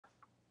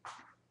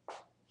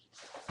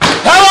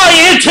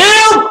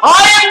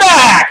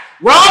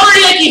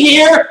Hickey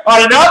here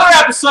on another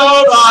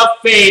episode of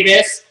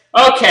Famous.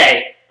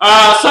 Okay,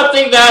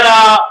 something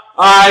that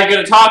I'm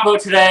going to talk about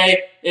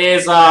today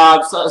is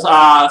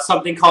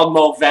something called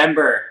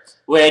Movember,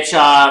 which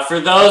for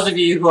those of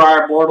you who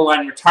are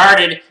borderline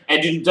retarded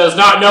and does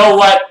not know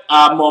what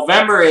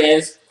Movember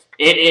is,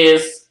 it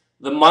is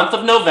the month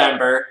of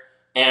November,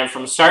 and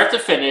from start to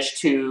finish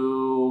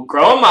to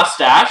grow a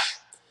mustache,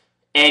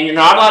 and you're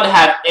not allowed to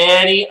have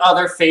any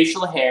other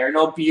facial hair,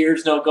 no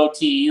beards, no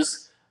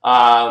goatees,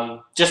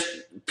 just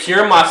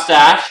pure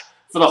mustache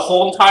for the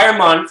whole entire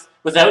month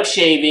without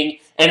shaving,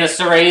 and it's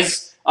to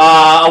raise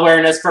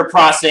awareness for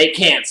prostate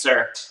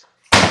cancer.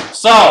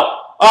 So,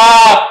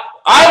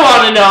 I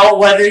want to know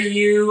whether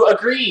you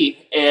agree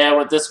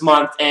with this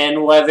month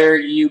and whether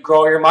you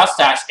grow your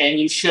mustache, and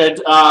you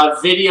should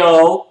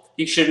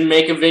you should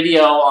make a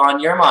video on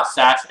your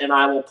mustache, and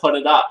I will put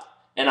it up.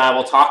 And I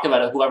will talk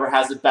about it, whoever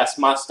has the best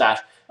mustache.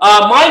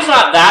 Mine's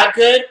not that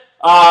good.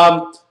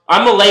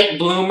 I'm a late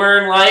bloomer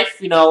in life.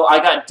 You know, I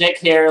got dick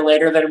hair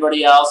later than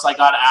everybody else. I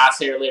got ass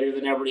hair later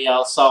than everybody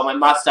else. So my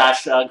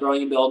mustache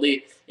growing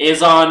ability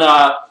is on,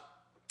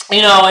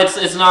 you know,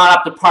 it's not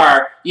up to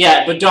par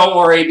yet. But don't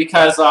worry,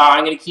 because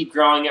I'm going to keep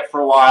growing it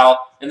for a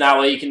while. And that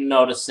way you can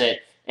notice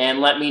it.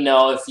 And let me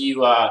know if you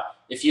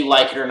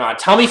like it or not.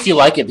 Tell me if you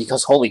like it,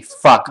 because holy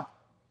fuck.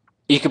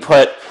 You could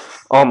put...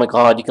 Oh my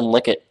god, you can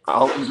lick it.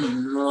 So let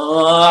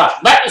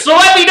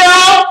me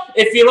know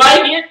if you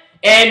like it.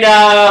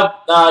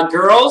 And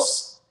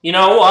girls, you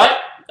know what?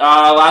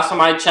 Last time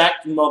I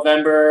checked,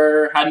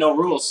 Movember had no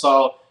rules.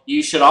 So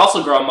you should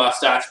also grow a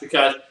mustache,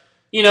 because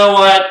you know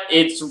what?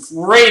 It's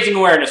raising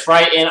awareness,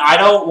 right? And I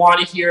don't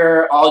want to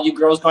hear all you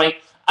girls going,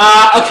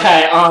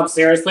 okay,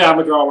 seriously, I'm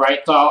a girl,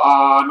 right? So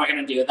I'm not going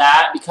to do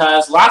that,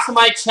 because last time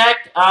I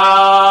checked,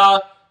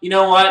 you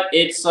know what?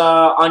 It's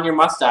on your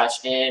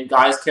mustache, and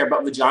guys care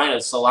about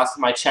vaginas. So last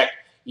time I checked,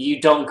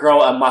 you don't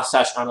grow a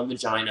mustache on a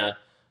vagina.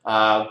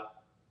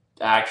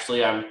 Actually,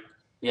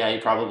 yeah, you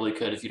probably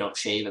could if you don't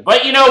shave it.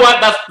 But you know what?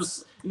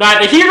 That's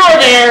neither here nor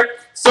there.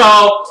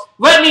 So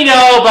let me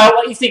know about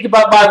what you think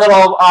about my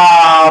little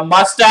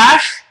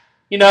mustache.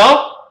 You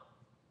know,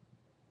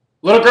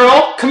 little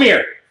girl, come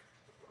here.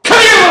 Come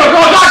here, little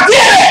girl. God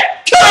damn it!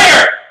 Come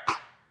here.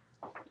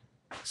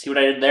 See what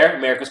I did there?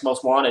 America's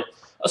Most Wanted.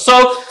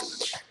 So,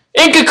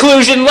 in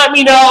conclusion, let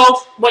me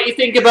know what you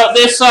think about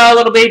this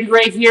little baby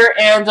right here,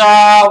 and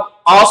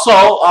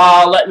also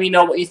let me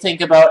know what you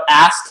think about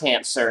ass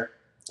cancer,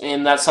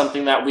 and that's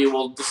something that we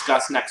will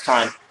discuss next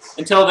time.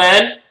 Until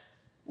then,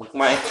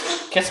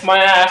 kiss my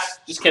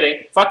ass. Just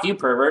kidding. Fuck you,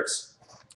 perverts.